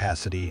payload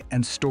capacity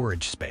and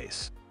storage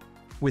space.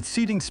 With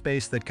seating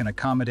space that can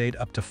accommodate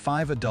up to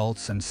 5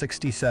 adults and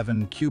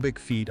 67 cubic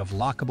feet of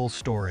lockable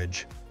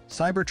storage,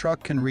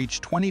 Cybertruck can reach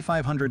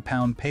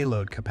 2,500-pound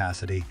payload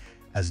capacity,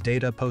 as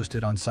data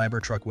posted on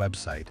Cybertruck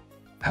website.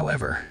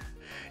 However,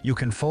 you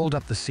can fold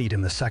up the seat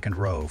in the second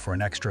row for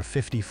an extra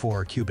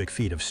 54 cubic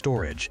feet of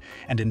storage,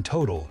 and in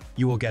total,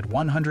 you will get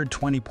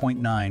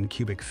 120.9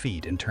 cubic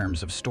feet in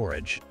terms of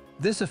storage.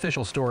 This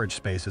official storage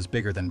space is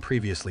bigger than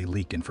previously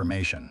leaked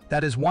information.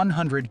 That is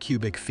 100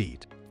 cubic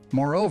feet.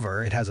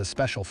 Moreover, it has a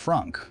special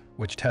frunk,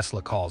 which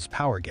Tesla calls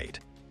Powergate.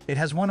 It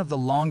has one of the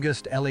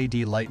longest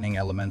LED lighting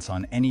elements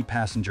on any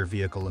passenger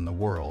vehicle in the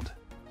world,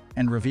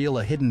 and reveal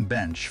a hidden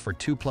bench for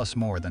 2 plus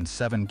more than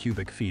 7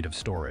 cubic feet of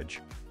storage.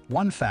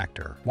 One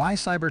factor why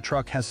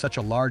Cybertruck has such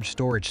a large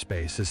storage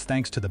space is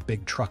thanks to the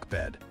big truck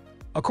bed.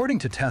 According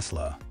to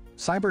Tesla,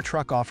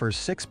 Cybertruck offers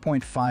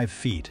 6.5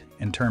 feet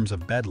in terms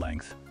of bed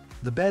length.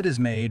 The bed is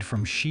made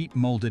from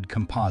sheet-molded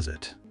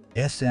composite,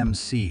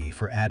 SMC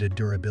for added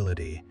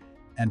durability,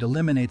 and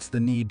eliminates the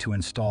need to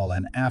install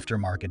an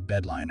aftermarket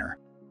bed liner.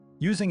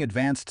 Using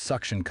advanced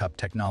suction cup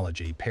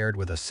technology paired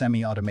with a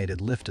semi-automated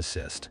lift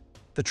assist,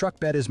 the truck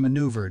bed is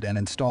maneuvered and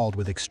installed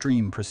with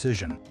extreme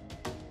precision.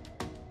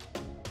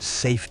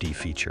 Safety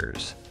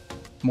features.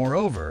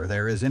 Moreover,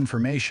 there is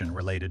information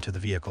related to the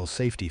vehicle's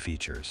safety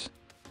features.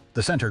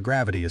 The center of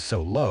gravity is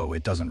so low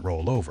it doesn't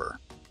roll over,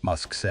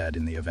 Musk said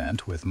in the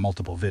event, with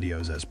multiple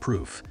videos as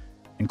proof,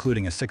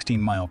 including a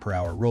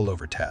 16-mile-per-hour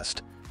rollover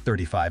test,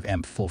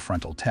 35 full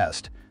frontal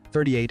test,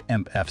 38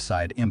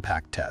 F-side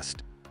impact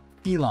test.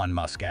 Elon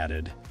Musk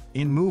added,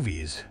 "In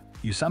movies,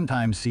 you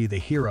sometimes see the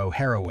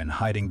hero-heroine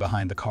hiding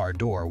behind the car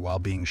door while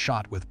being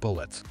shot with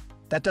bullets.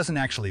 That doesn't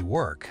actually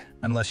work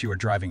unless you are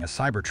driving a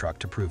Cybertruck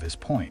to prove his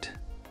point."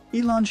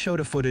 Elon showed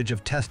a footage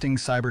of testing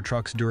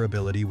Cybertruck's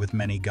durability with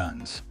many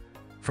guns.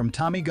 From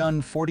Tommy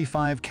gun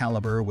 45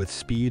 caliber with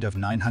speed of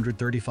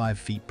 935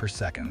 feet per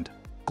second,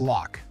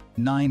 Glock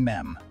 9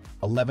 mm,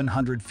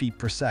 1100 feet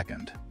per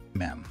second,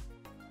 mm.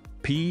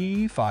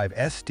 P5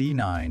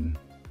 SD9,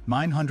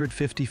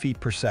 950 feet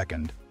per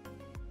second.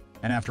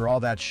 And after all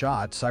that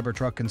shot,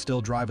 Cybertruck can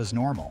still drive as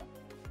normal.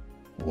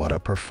 What a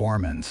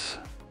performance.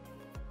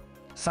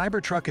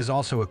 Cybertruck is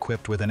also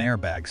equipped with an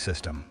airbag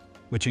system,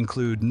 which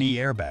include knee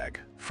airbag,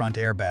 front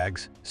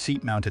airbags,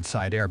 seat-mounted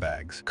side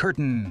airbags,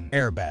 curtain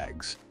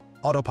airbags.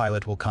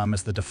 Autopilot will come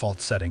as the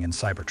default setting in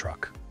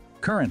Cybertruck.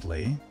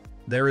 Currently,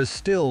 there is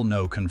still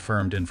no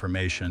confirmed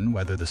information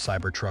whether the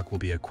Cybertruck will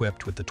be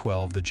equipped with the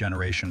 12th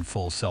generation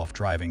full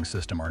self-driving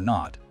system or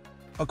not.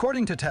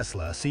 According to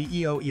Tesla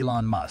CEO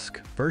Elon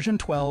Musk, version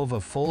 12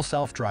 of full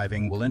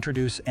self-driving will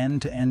introduce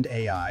end-to-end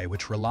AI,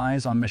 which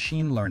relies on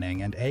machine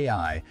learning and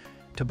AI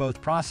to both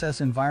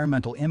process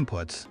environmental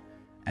inputs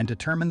and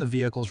determine the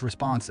vehicle's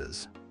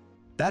responses.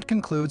 That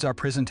concludes our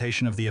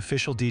presentation of the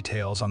official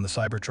details on the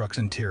Cybertruck's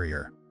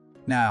interior.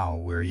 Now,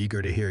 we're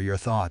eager to hear your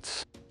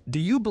thoughts. Do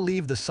you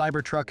believe the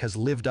Cybertruck has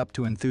lived up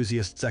to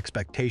enthusiasts'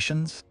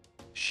 expectations?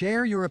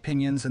 Share your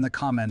opinions in the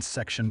comments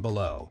section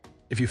below.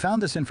 If you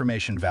found this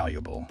information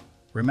valuable,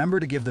 remember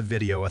to give the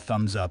video a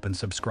thumbs up and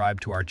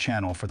subscribe to our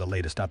channel for the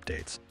latest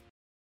updates.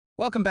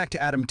 Welcome back to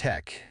Atom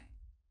Tech,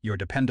 your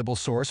dependable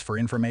source for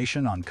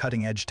information on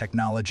cutting-edge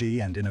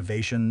technology and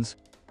innovations.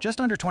 Just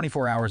under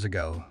 24 hours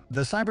ago,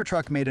 the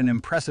Cybertruck made an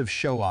impressive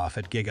show-off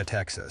at Giga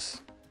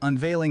Texas,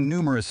 unveiling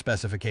numerous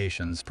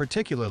specifications,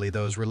 particularly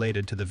those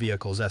related to the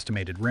vehicle's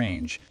estimated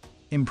range,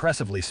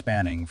 impressively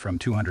spanning from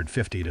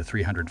 250 to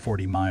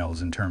 340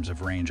 miles in terms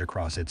of range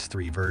across its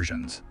three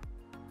versions.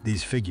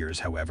 These figures,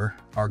 however,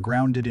 are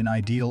grounded in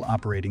ideal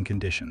operating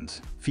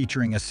conditions,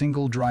 featuring a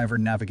single driver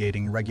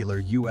navigating regular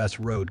U.S.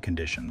 road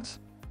conditions.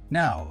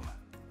 Now,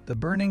 the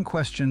burning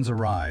questions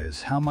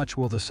arise: how much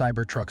will the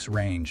Cybertruck's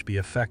range be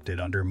affected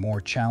under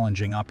more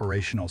challenging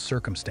operational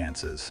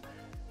circumstances?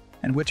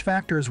 And which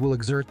factors will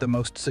exert the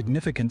most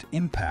significant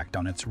impact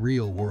on its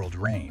real-world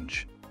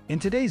range? In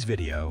today's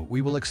video,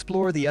 we will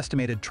explore the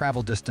estimated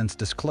travel distance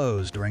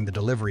disclosed during the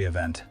delivery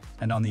event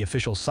and on the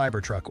official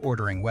Cybertruck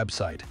ordering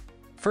website.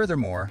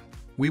 Furthermore,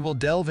 we will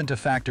delve into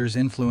factors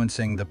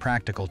influencing the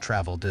practical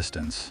travel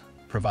distance,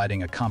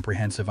 providing a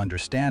comprehensive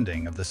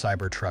understanding of the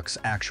Cybertruck's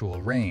actual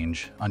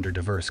range under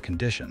diverse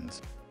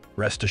conditions.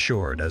 Rest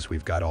assured, as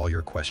we've got all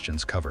your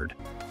questions covered.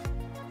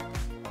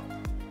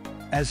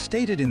 As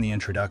stated in the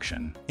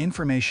introduction,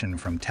 information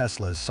from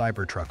Tesla's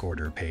Cybertruck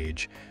order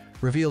page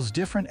reveals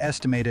different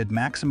estimated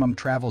maximum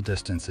travel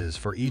distances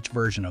for each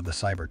version of the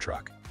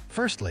Cybertruck.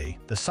 Firstly,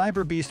 the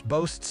Cyberbeast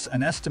boasts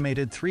an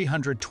estimated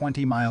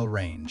 320-mile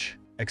range,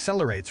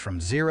 accelerates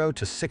from 0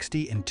 to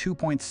 60 in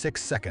 2.6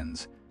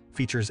 seconds,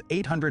 features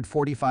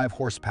 845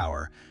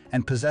 horsepower,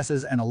 and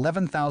possesses an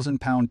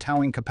 11,000-pound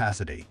towing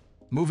capacity.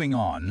 Moving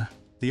on,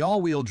 the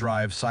all-wheel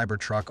drive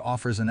Cybertruck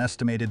offers an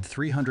estimated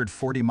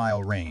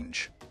 340-mile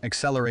range,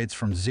 accelerates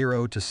from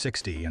 0 to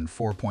 60 in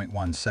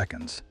 4.1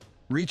 seconds,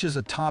 reaches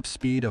a top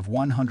speed of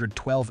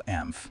 112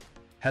 mph,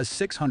 has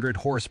 600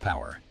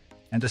 horsepower,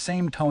 and the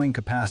same towing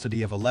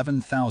capacity of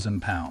 11,000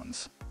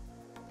 pounds.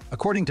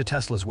 According to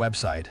Tesla's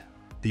website,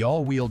 the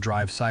all-wheel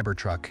drive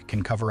Cybertruck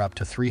can cover up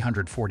to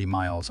 340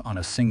 miles on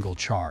a single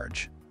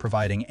charge,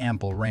 providing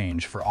ample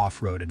range for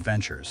off-road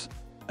adventures.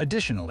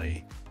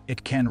 Additionally,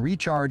 it can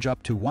recharge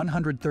up to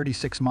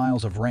 136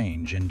 miles of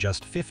range in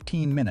just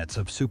 15 minutes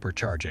of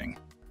supercharging.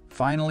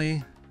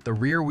 Finally, the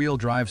rear-wheel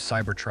drive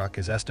Cybertruck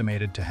is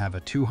estimated to have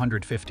a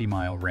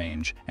 250-mile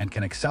range and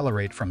can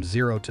accelerate from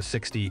 0 to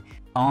 60 in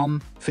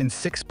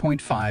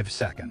 6.5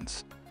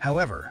 seconds.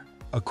 However,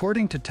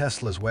 according to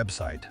Tesla's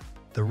website,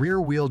 the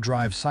rear-wheel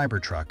drive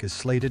Cybertruck is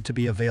slated to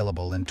be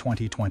available in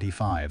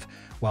 2025,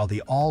 while the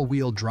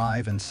all-wheel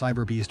drive and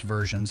Cyberbeast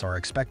versions are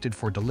expected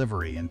for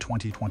delivery in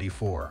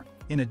 2024.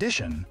 In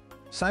addition,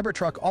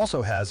 Cybertruck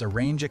also has a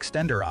range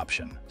extender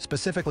option,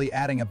 specifically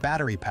adding a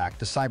battery pack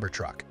to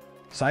Cybertruck.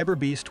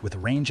 Cyberbeast with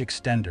range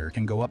extender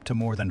can go up to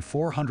more than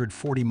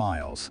 440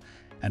 miles,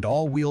 and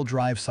all-wheel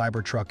drive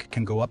Cybertruck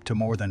can go up to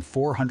more than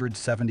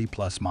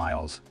 470+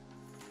 miles.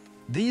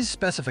 These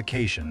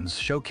specifications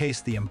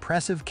showcase the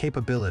impressive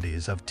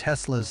capabilities of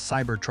Tesla's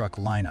Cybertruck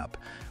lineup,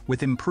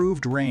 with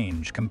improved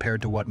range compared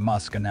to what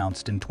Musk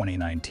announced in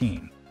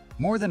 2019.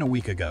 More than a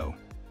week ago,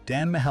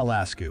 Dan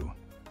Mihalascu,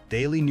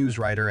 daily news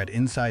writer at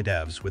Inside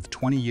Evs with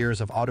 20 years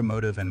of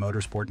automotive and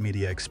motorsport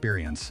media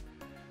experience,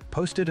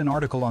 posted an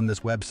article on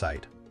this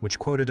website, which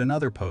quoted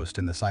another post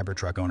in the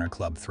Cybertruck Owner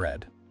Club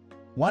thread.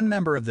 One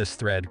member of this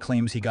thread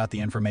claims he got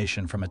the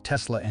information from a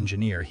Tesla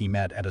engineer he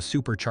met at a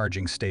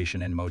supercharging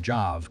station in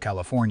Mojave,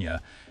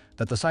 California,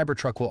 that the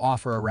Cybertruck will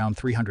offer around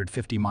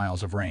 350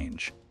 miles of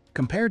range.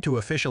 Compared to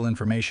official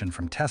information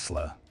from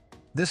Tesla,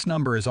 this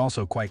number is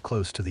also quite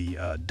close to the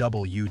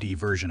WD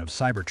version of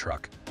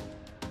Cybertruck.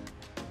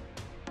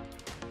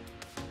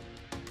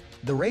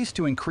 The race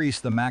to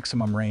increase the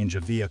maximum range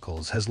of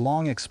vehicles has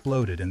long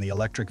exploded in the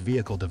electric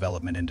vehicle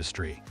development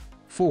industry.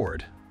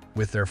 Ford,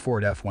 with their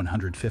Ford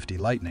F-150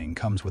 Lightning,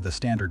 comes with a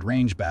standard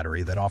range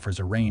battery that offers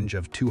a range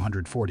of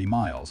 240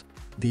 miles.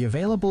 The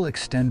available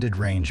extended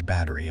range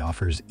battery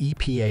offers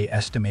EPA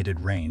estimated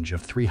range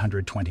of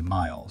 320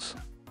 miles.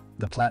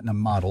 The Platinum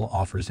model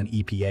offers an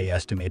EPA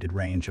estimated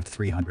range of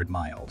 300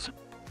 miles.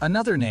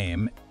 Another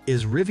name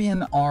is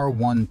Rivian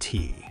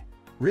R1T.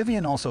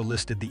 Rivian also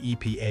listed the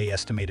EPA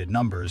estimated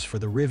numbers for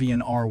the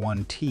Rivian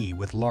R1T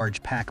with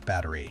large pack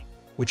battery,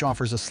 which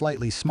offers a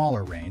slightly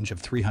smaller range of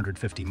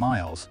 350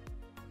 miles.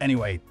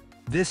 Anyway,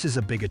 this is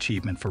a big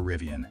achievement for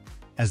Rivian,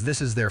 as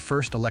this is their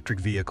first electric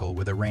vehicle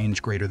with a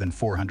range greater than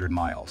 400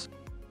 miles.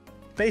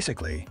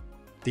 Basically,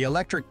 the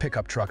electric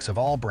pickup trucks of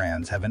all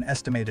brands have an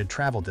estimated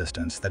travel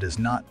distance that is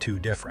not too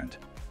different.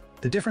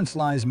 The difference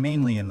lies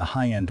mainly in the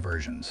high-end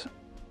versions,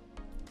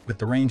 with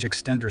the range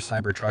extender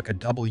Cybertruck at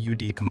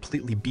WD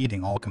completely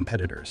beating all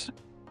competitors.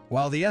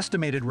 While the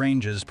estimated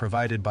ranges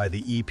provided by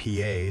the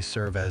EPA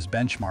serve as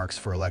benchmarks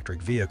for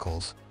electric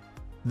vehicles,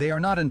 they are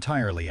not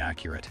entirely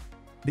accurate.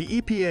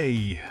 The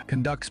EPA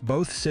conducts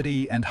both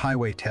city and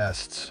highway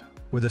tests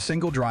with a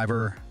single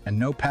driver and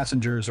no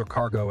passengers or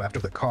cargo after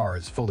the car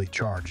is fully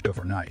charged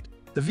overnight.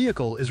 The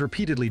vehicle is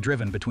repeatedly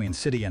driven between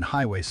city and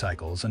highway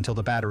cycles until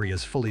the battery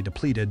is fully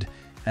depleted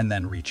and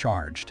then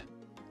recharged.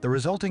 The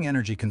resulting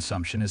energy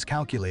consumption is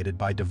calculated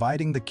by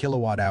dividing the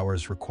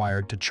kilowatt-hours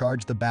required to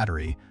charge the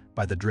battery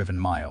by the driven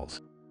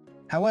miles.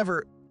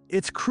 However,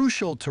 it's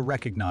crucial to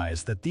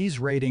recognize that these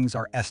ratings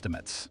are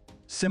estimates,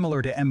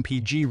 similar to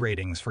MPG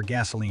ratings for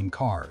gasoline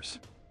cars.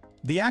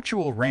 The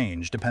actual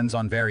range depends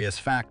on various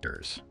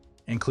factors,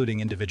 including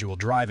individual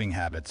driving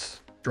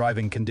habits,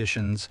 driving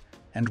conditions,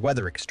 and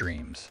weather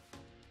extremes.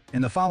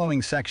 In the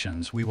following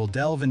sections, we will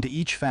delve into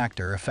each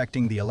factor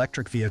affecting the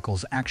electric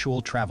vehicle's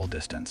actual travel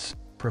distance,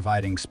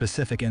 providing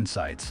specific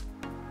insights.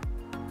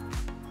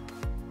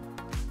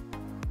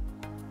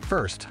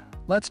 First,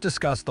 let's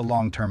discuss the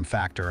long-term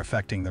factor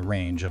affecting the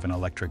range of an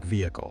electric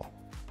vehicle,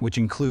 which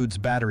includes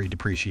battery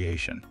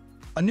depreciation.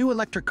 A new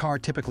electric car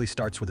typically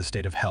starts with a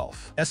state of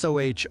health,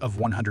 SOH, of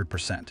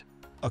 100%.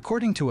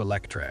 According to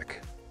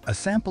Electrek, a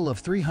sample of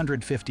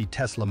 350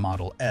 Tesla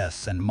Model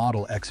S and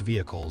Model X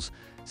vehicles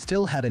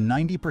still had a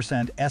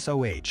 90%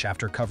 SOH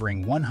after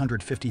covering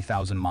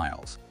 150,000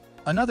 miles.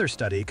 Another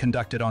study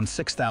conducted on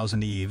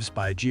 6,000 EVs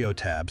by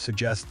Geotab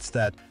suggests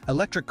that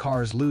electric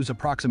cars lose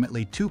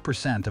approximately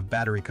 2% of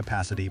battery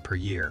capacity per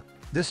year.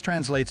 This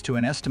translates to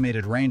an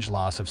estimated range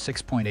loss of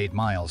 6.8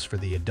 miles for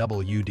the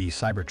WD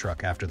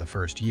Cybertruck after the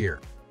first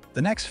year.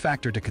 The next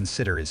factor to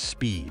consider is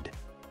speed.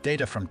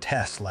 Data from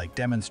Tesla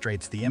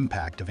demonstrates the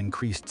impact of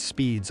increased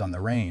speeds on the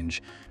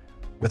range,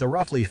 with a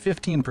roughly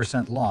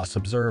 15% loss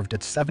observed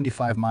at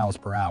 75 miles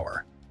per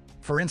hour.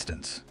 For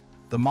instance,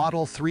 the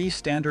Model 3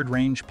 Standard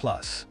Range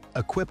Plus,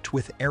 equipped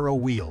with aero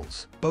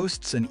wheels,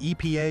 boasts an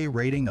EPA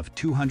rating of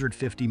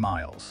 250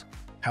 miles.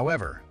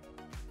 However,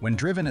 when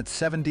driven at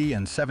 70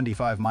 and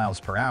 75 miles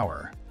per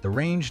hour, the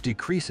range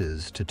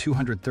decreases to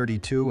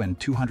 232 and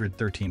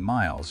 213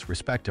 miles,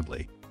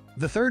 respectively.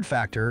 The third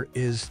factor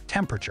is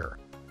temperature.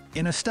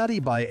 In a study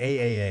by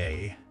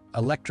AAA,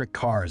 electric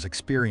cars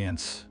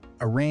experience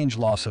a range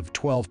loss of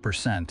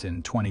 12%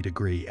 in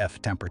 20-degree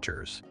F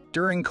temperatures.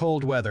 During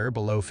cold weather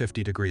below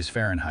 50 degrees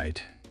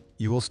Fahrenheit,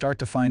 you will start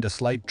to find a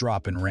slight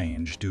drop in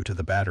range due to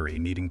the battery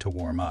needing to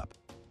warm up.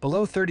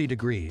 Below 30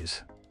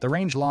 degrees, the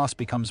range loss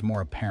becomes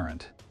more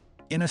apparent.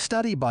 In a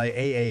study by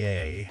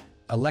AAA,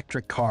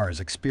 electric cars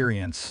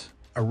experience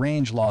a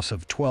range loss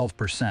of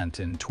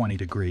 12% in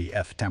 20-degree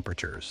F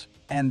temperatures.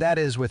 And that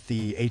is with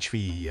the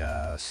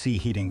HVAC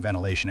heating,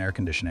 ventilation, air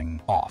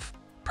conditioning off.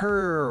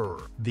 Per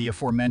the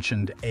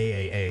aforementioned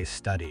AAA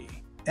study,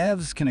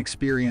 EVs can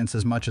experience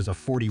as much as a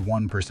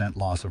 41%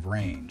 loss of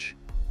range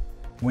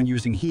when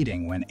using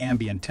heating when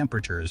ambient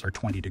temperatures are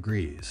 20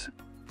 degrees.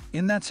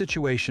 In that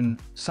situation,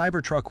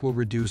 Cybertruck will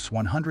reduce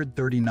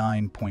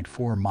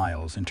 139.4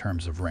 miles in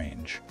terms of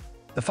range.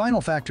 The final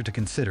factor to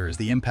consider is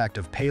the impact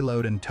of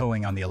payload and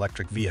towing on the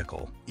electric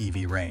vehicle,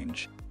 EV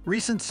range.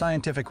 Recent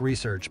scientific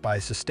research by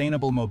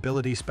sustainable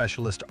mobility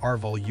specialist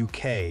Unravel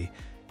UK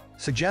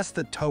suggests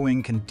that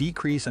towing can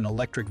decrease an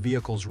electric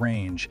vehicle's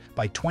range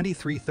by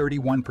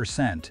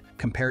 23–31%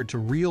 compared to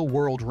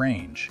real-world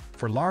range.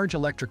 For large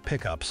electric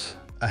pickups,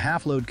 a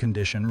half-load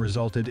condition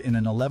resulted in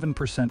an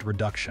 11%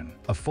 reduction.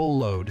 A full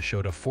load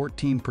showed a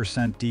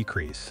 14%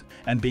 decrease,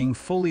 and being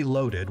fully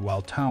loaded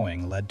while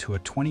towing led to a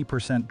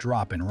 20%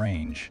 drop in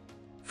range.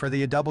 For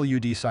the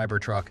WD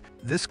Cybertruck,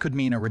 this could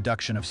mean a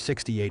reduction of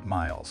 68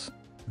 miles.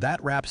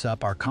 That wraps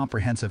up our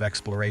comprehensive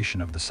exploration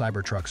of the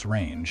Cybertruck's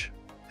range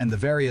and the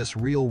various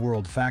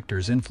real-world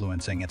factors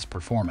influencing its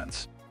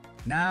performance.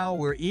 Now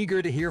we're eager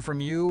to hear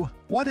from you.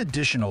 What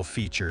additional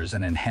features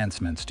and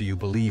enhancements do you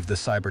believe the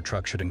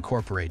Cybertruck should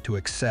incorporate to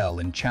excel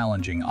in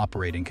challenging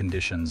operating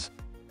conditions?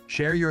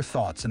 Share your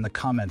thoughts in the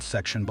comments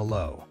section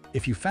below.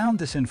 If you found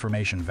this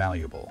information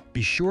valuable,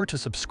 be sure to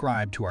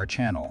subscribe to our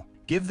channel.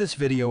 Give this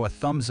video a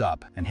thumbs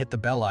up and hit the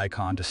bell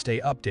icon to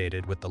stay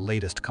updated with the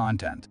latest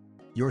content.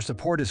 Your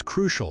support is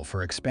crucial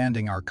for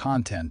expanding our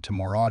content to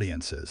more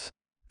audiences.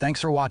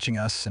 Thanks for watching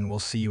us, and we'll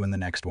see you in the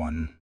next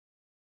one.